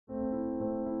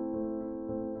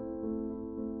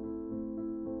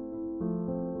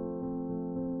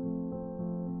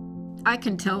I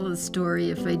can tell the story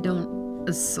if I don't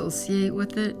associate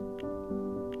with it.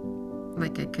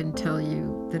 Like I can tell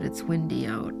you that it's windy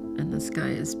out and the sky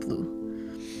is blue.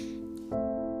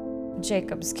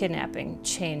 Jacob's kidnapping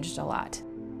changed a lot.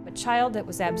 A child that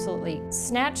was absolutely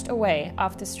snatched away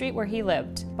off the street where he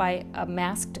lived by a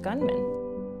masked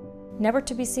gunman, never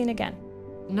to be seen again.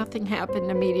 Nothing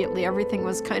happened immediately. Everything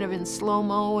was kind of in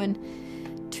slow-mo and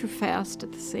too fast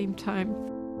at the same time.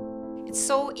 It's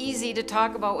so easy to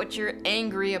talk about what you're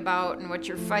angry about and what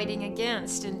you're fighting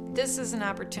against, and this is an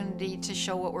opportunity to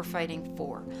show what we're fighting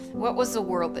for. What was the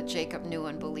world that Jacob knew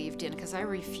and believed in? Because I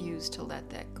refuse to let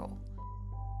that go.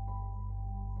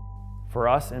 For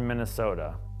us in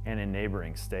Minnesota and in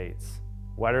neighboring states,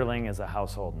 Wetterling is a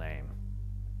household name.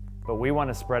 But we want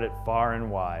to spread it far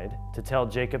and wide to tell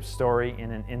Jacob's story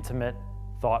in an intimate,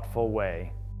 thoughtful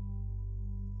way.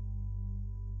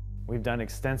 We've done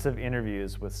extensive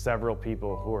interviews with several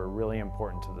people who are really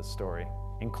important to the story,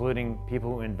 including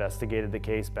people who investigated the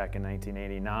case back in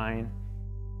 1989,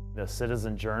 the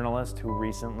citizen journalist who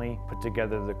recently put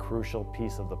together the crucial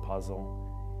piece of the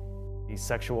puzzle, a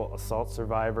sexual assault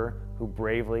survivor who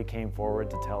bravely came forward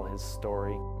to tell his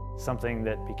story, something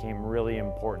that became really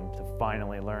important to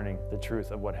finally learning the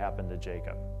truth of what happened to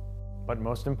Jacob. But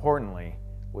most importantly,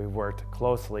 we've worked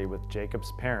closely with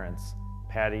Jacob's parents,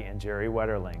 Patty and Jerry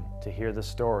Wetterling, to hear the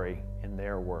story in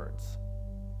their words.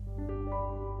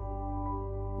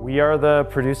 We are the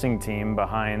producing team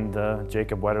behind the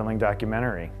Jacob Wetterling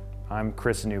documentary. I'm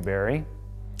Chris Newberry.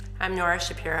 I'm Nora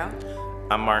Shapiro.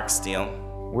 I'm Mark Steele.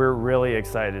 We're really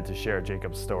excited to share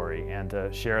Jacob's story and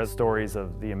to share stories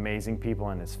of the amazing people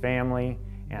in his family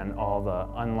and all the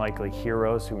unlikely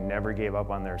heroes who never gave up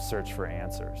on their search for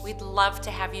answers. We'd love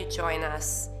to have you join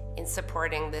us in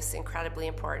supporting this incredibly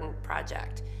important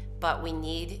project, but we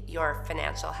need your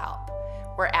financial help.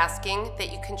 We're asking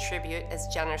that you contribute as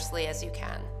generously as you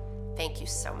can. Thank you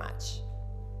so much.